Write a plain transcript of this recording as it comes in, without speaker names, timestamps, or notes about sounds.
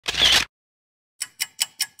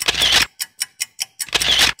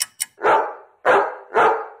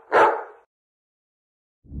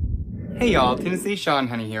Hey y'all, Tennessee Sean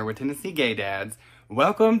Honey here with Tennessee Gay Dads.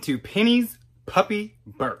 Welcome to Penny's puppy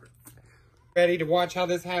birth. Ready to watch how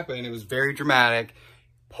this happened. It was very dramatic.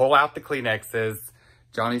 Pull out the Kleenexes.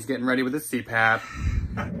 Johnny's getting ready with his CPAP.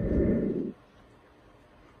 Oh,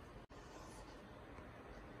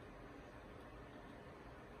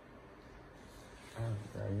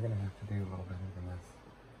 girl, you're gonna have to do a little better than this.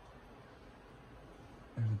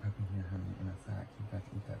 There's a puppy here, honey, in a sack. You've got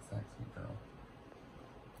to eat that sack, sweet girl.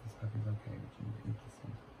 This puppy's okay, but you need to eat this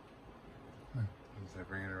one. Come on. As I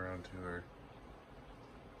bring it around to her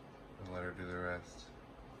and let her do the rest.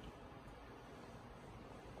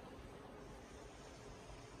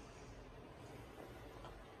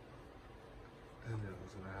 I knew it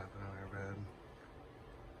was gonna happen on her bed.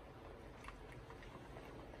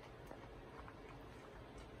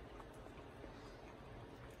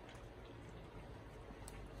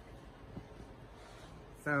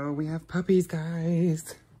 So we have puppies,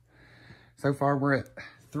 guys. So far we're at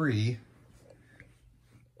 3.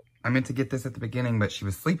 I meant to get this at the beginning, but she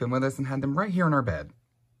was sleeping with us and had them right here in our bed.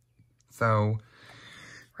 So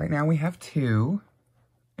right now we have 2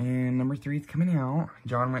 and number 3 is coming out.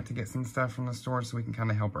 John went to get some stuff from the store so we can kind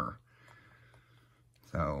of help her.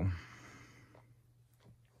 So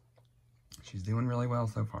she's doing really well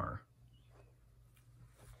so far.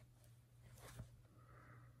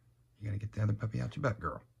 You gotta get the other puppy out your butt,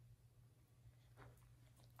 girl.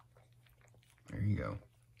 There you go.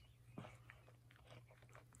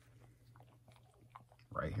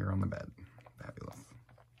 Right here on the bed. Fabulous.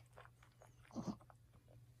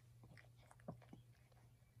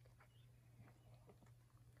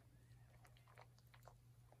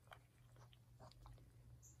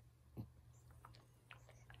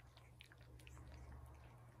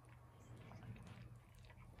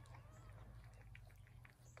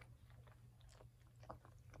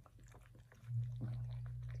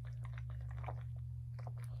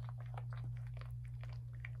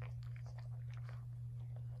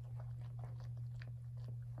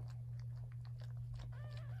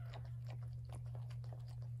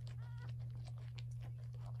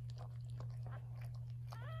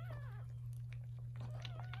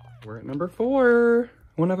 We're at number 4.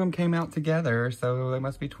 One of them came out together, so they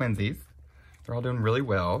must be twinsies. They're all doing really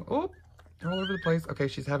well. Oh, they're all over the place. Okay,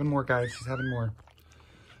 she's having more, guys. She's having more.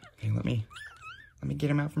 Okay, let me get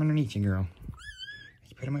them out from underneath you, girl.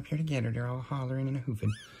 Let's put them up here together. They're all hollering and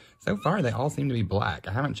hoofing. So far, they all seem to be black.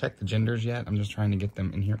 I haven't checked the genders yet. I'm just trying to get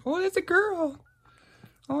them in here. Oh, that's a girl.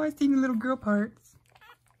 Oh, I see the little girl parts.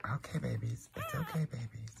 Okay, babies. It's okay,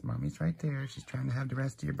 babies. Mommy's right there. She's trying to have the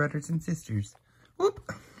rest of your brothers and sisters.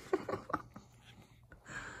 Whoop.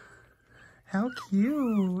 How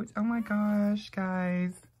cute. Oh my gosh,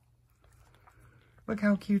 guys. Look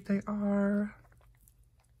how cute they are.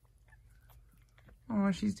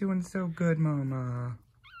 Oh, she's doing so good, Mama.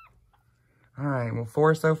 All right, well,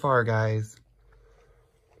 4 so far, guys.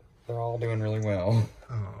 They're all doing really well.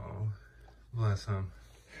 Oh, bless them.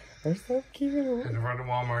 They're so cute. I had to run to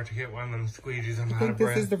Walmart to get one of them squeegees. I'm I out think of this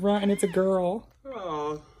breath. is the front, and it's a girl.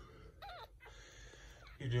 Oh,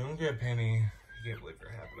 you're doing good, Penny. I can't believe you're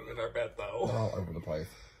having them in our bed, though. They're all over the place.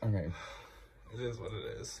 Okay. It is what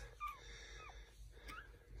it is.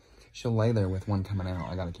 She'll lay there with one coming out.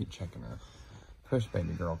 I gotta keep checking her. Push,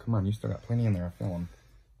 baby girl. Come on, you still got plenty in there. I feel them.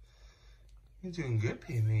 You're doing good,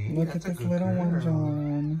 Penny. Look That's at a this good little girl. one,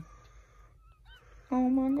 John. Oh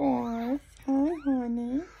my gosh. Hi,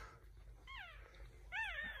 honey.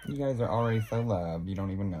 You guys are already so loved. You don't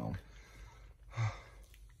even know.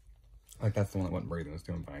 Like, that's the one that wasn't breathing. It's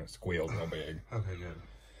doing fine. It squealed real big. Okay, good.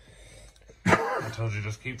 I told you,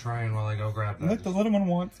 just keep trying while I go grab that. Look, the little one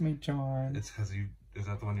wants me, John. It's because you... Is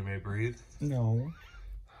that the one you made breathe? No.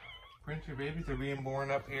 Prince, your babies are being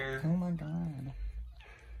born up here. Oh my God.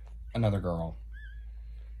 Another girl.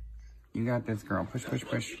 You got this, girl. Push, push,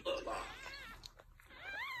 push.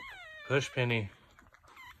 Push, Penny.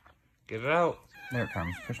 Get it out. There it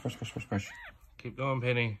comes. Push, push, push, push, push. Keep going,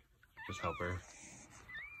 Penny. Just help her.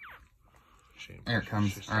 There it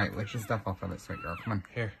comes. All right, lick the stuff off of it, sweet girl. Come on.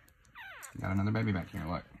 Here. Got another baby back here.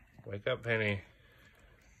 Look. Wake up, Penny.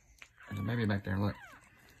 There's a baby back there. Look.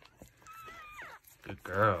 Good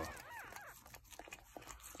girl.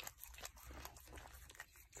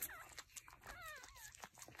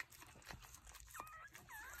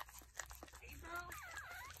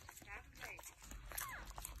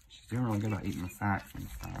 She's doing really good about eating the sacks and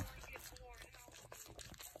stuff.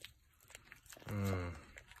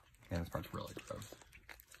 Yeah, this part's really gross.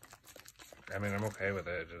 I mean, I'm okay with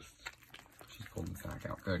it. Just She's pulled the sack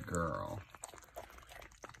out. Good girl.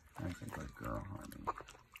 That's a good girl, honey.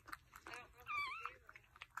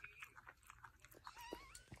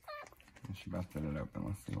 busted it open.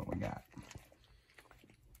 Let's see what we got.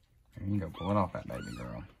 There you go. Pull it off that baby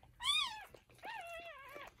girl.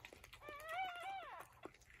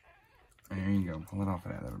 There you go. Pull it off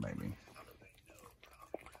of that other baby.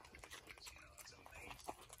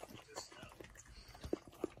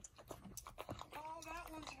 Oh,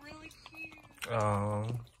 that one's really cute. Oh.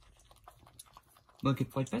 Look,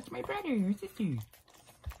 it's like, that's my brother or sister.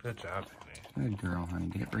 Good job, Penny. Good girl, honey.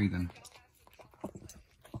 Get it breathing.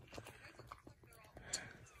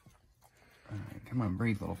 Alright, come on.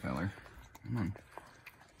 Breathe, little feller. Come on.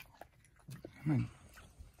 Come on.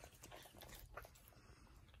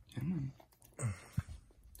 Come on.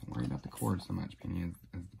 Don't worry about the cord so much, Penny, as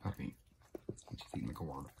the puppy. She's eating the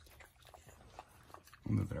cord.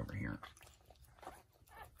 We'll move it over here.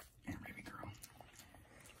 Here, baby girl.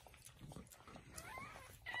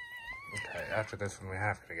 Okay, after this one, we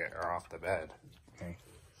have to get her off the bed. Okay.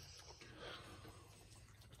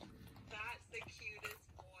 That's the cutest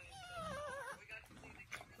boy. We got to see the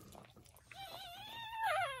cutest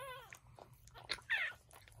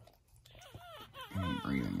one. I ain't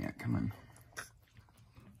breathing yet. Come on.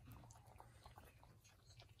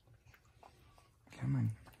 Come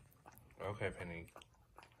on. Okay, Penny.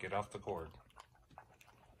 Get off the cord.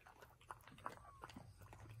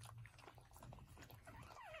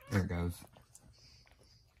 There it goes.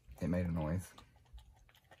 It made a noise.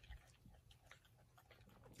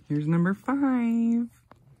 Here's number 5.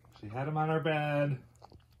 She had him on her bed.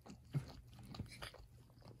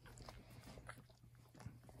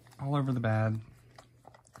 All over the bed.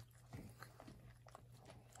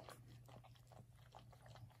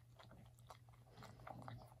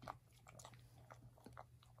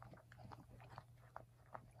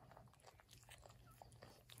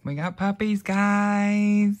 We got puppies,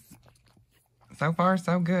 guys. So far,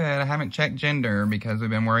 so good. I haven't checked gender because we've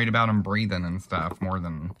been worried about them breathing and stuff more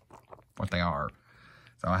than what they are.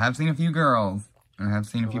 So I have seen a few girls and I have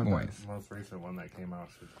seen a few boys. The most recent one that came out.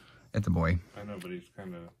 It's a boy. I know, but he's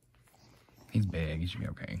kind of... He's big. He should be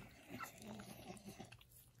okay.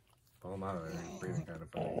 Pull him out of there. He's breathing kind of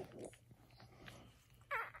funny.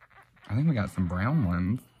 I think we got some brown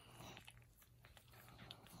ones.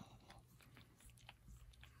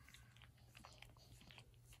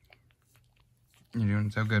 You're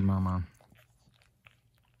doing so good, Mama.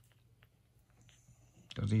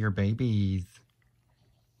 Those are your babies.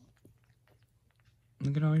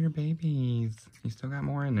 Look at all your babies. You still got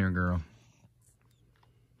more in there, girl.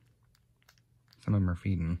 Some of them are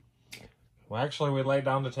feeding. Well, actually, we laid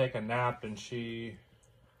down to take a nap, and we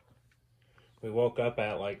woke up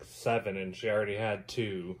at like 7, and she already had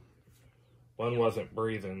 2. One wasn't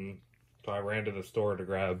breathing, so I ran to the store to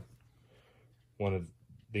grab one of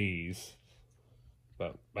these.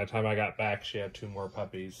 But by the time I got back, she had 2 more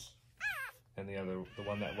puppies, and the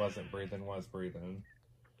one that wasn't breathing was breathing.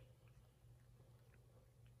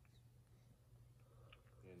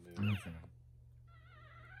 There's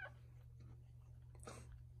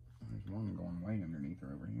one going way underneath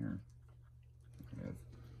her over here. There it is.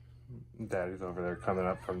 Daddy's over there coming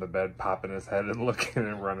up from the bed, popping his head and looking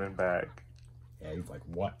and running back. Yeah, he's like,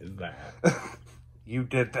 what is that? You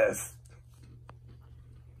did this.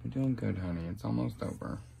 You're doing good, honey. It's almost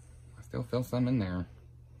over. I still feel some in there.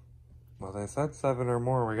 Well, they said 7 or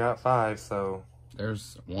more. We got 5, so...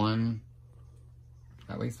 There's 1.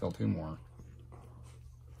 At least feel 2 more.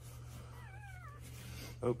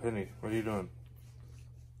 Oh, Penny, what are you doing?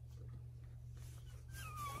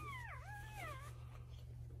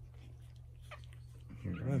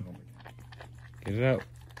 Get it out.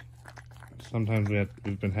 Sometimes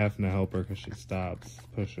we've been having to help her because she stops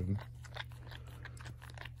pushing.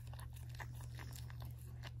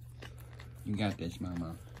 You got this,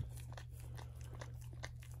 Mama.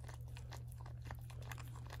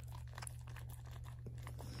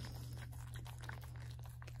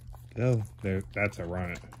 Oh, there. That's a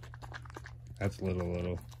run. That's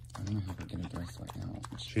little. I'm gonna have her get a dress right now.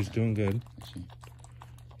 She's doing good. Is she?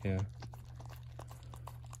 Yeah.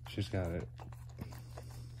 She's got it.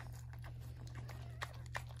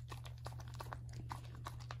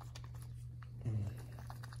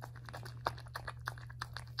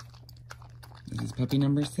 This is puppy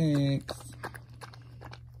number 6.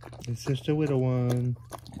 It's just a little one.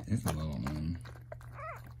 It is a little one.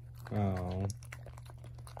 Oh.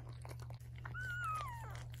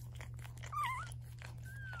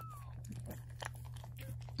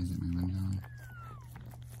 Is it moving, John?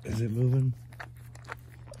 Is it moving?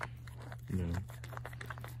 No.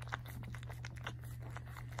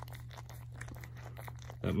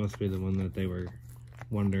 That must be the one that they were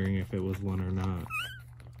wondering if it was one or not.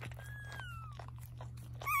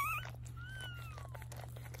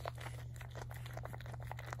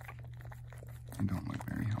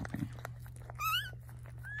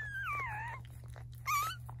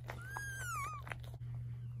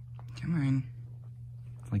 Come on.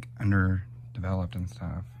 It's like underdeveloped and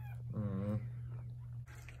stuff. Mm.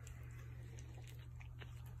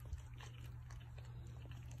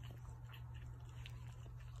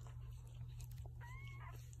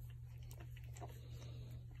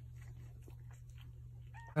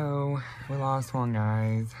 Oh, we lost one,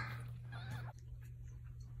 guys.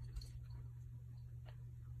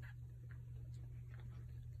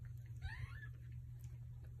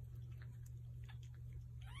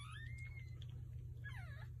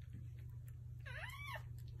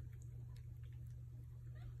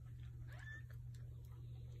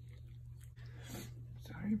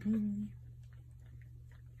 Sorry, baby.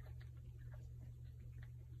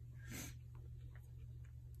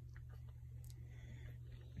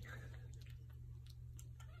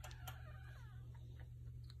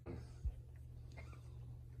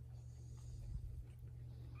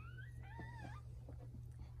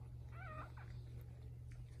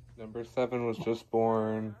 Number 7 was just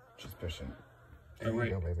born. Suspicion. Oh, There you wait.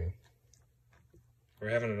 go, baby. Are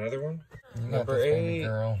we having another one? You got Number this, baby 8.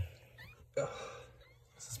 girl.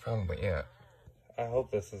 This is probably it. I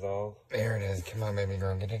hope this is all. There it is. Come on, baby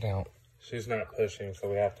girl. Get it out. She's not pushing, so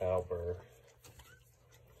we have to help her.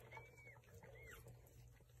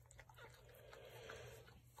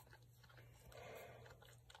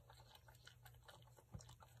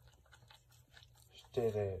 She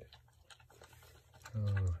did it.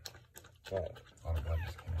 Ooh. What? A lot of blood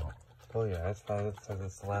just came out. Oh yeah, that's fine. That says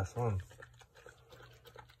it's the last one.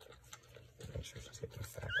 Make sure she's getting the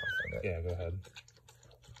sack off of it. Yeah, go ahead.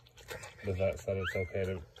 The vet said it's okay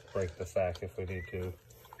to break the sack if we need to.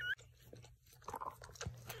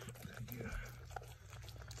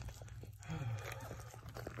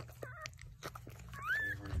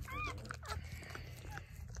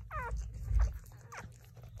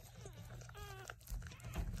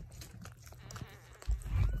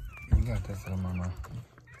 You got this, little mama.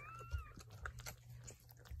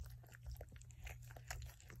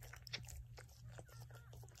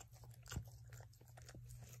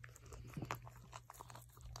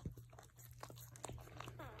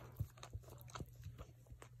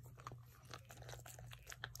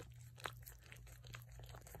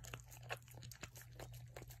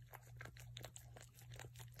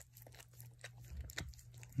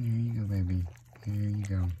 There you go, baby. There you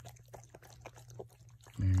go.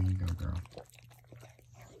 There you go, girl.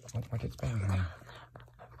 Oh, watch its belly, honey.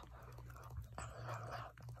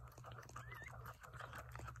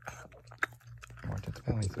 Watch its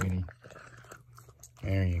belly, sweetie.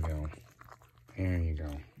 There you go. There you go.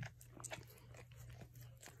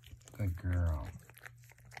 Good girl.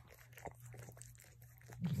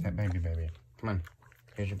 Just that baby, baby. Come on.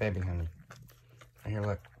 Here's your baby, honey. Right here,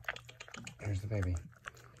 look. There's the baby.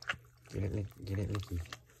 Get it, Licky.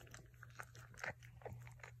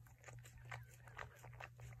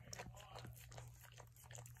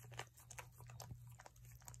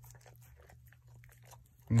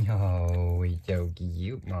 Oh, it's so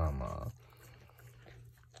cute, mama.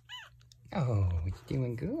 Oh, it's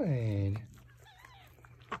doing good.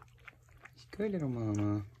 It's good, little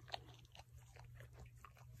mama.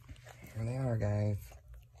 Here they are, guys.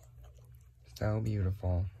 So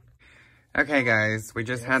beautiful. Okay, guys, we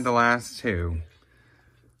just had the last 2.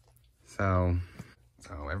 So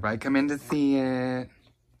everybody come in to see it.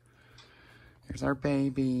 Here's our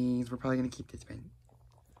babies. We're probably gonna keep this baby.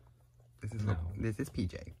 This is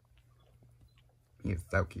PJ. He is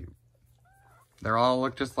so cute. They all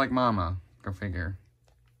look just like mama. Go figure.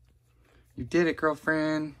 You did it,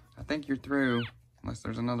 girlfriend. I think you're through. Unless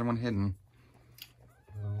there's another one hidden.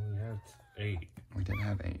 No, we have 8. We did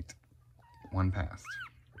have 8. 1 passed.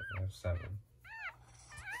 We have 7.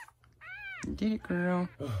 You did it, girl.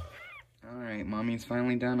 Alright, mommy's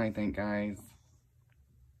finally done, I think, guys.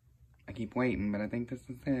 I keep waiting, but I think this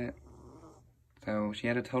is it. So, she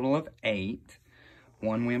had a total of 8.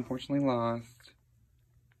 1 we unfortunately lost.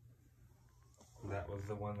 That was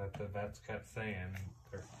the one that the vets kept saying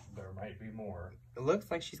there might be more. It looks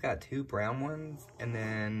like she's got 2 brown ones and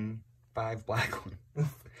then 5 black ones.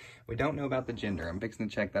 We don't know about the gender. I'm fixing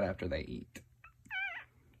to check that after they eat.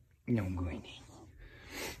 No good.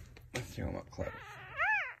 Let's throw them up close.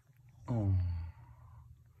 Oh.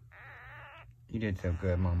 You did so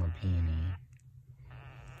good, Mama Peony.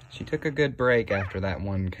 She took a good break after that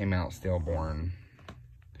one came out stillborn.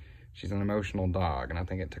 She's an emotional dog, and I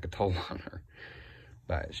think it took a toll on her.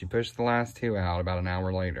 But she pushed the last 2 out about an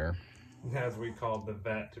hour later. As we called the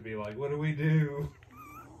vet to be like, what do we do?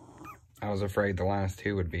 I was afraid the last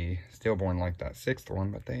 2 would be stillborn like that 6th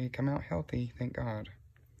one, but they come out healthy, thank God.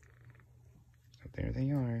 So there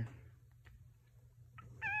they are.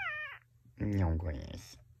 No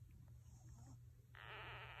grace.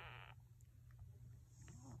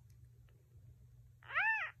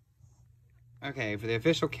 Okay, for the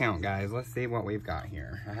official count, guys, let's see what we've got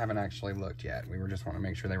here. I haven't actually looked yet. We were just want to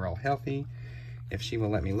make sure they were all healthy. If she will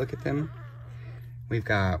let me look at them. We've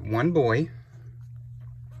got 1 boy.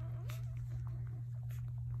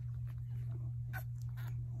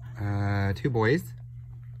 Two boys.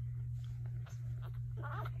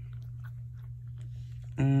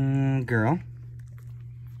 Girl.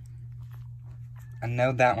 I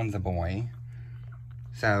know that one's a boy.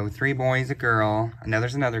 So 3 boys, a girl. I know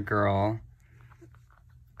there's another girl.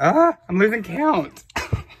 I'm losing count.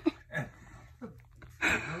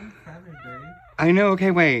 I know,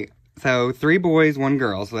 okay, wait. So 3 boys, 1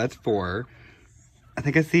 girl, so that's 4. I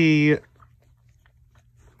think there's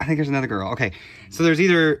another girl. Okay, so there's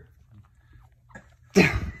either...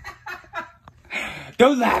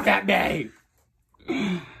 Don't laugh at me!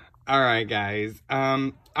 Alright, guys.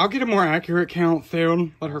 I'll get a more accurate count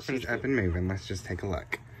soon. Let her finish up and moving. Let's just take a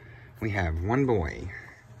look. We have 1 boy.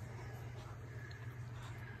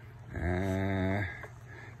 A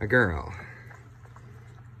girl.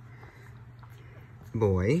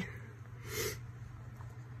 Boy.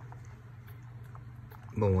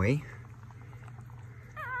 Boy.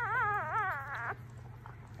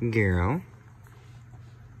 Girl.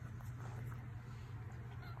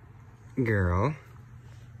 Girl.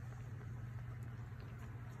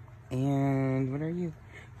 And what are you?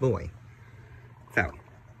 Boy. So,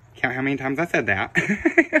 count how many times I said that.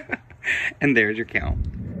 And there's your count.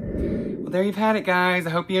 Well, there you've had it, guys.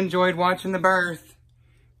 I hope you enjoyed watching the birth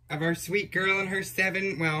of our sweet girl and her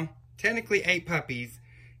 7, well, technically 8 puppies,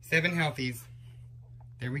 7 healthies.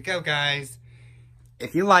 There we go, guys.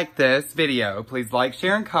 If you like this video, please like,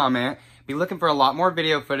 share, and comment. Be looking for a lot more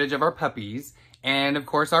video footage of our puppies. And, of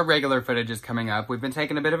course, our regular footage is coming up. We've been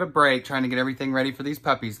taking a bit of a break trying to get everything ready for these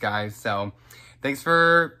puppies, guys. So, thanks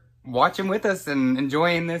for watching with us and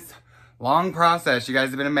enjoying this long process. You guys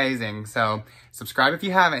have been amazing. So, subscribe if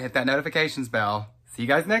you haven't. Hit that notifications bell. See you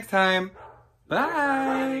guys next time.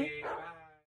 Bye.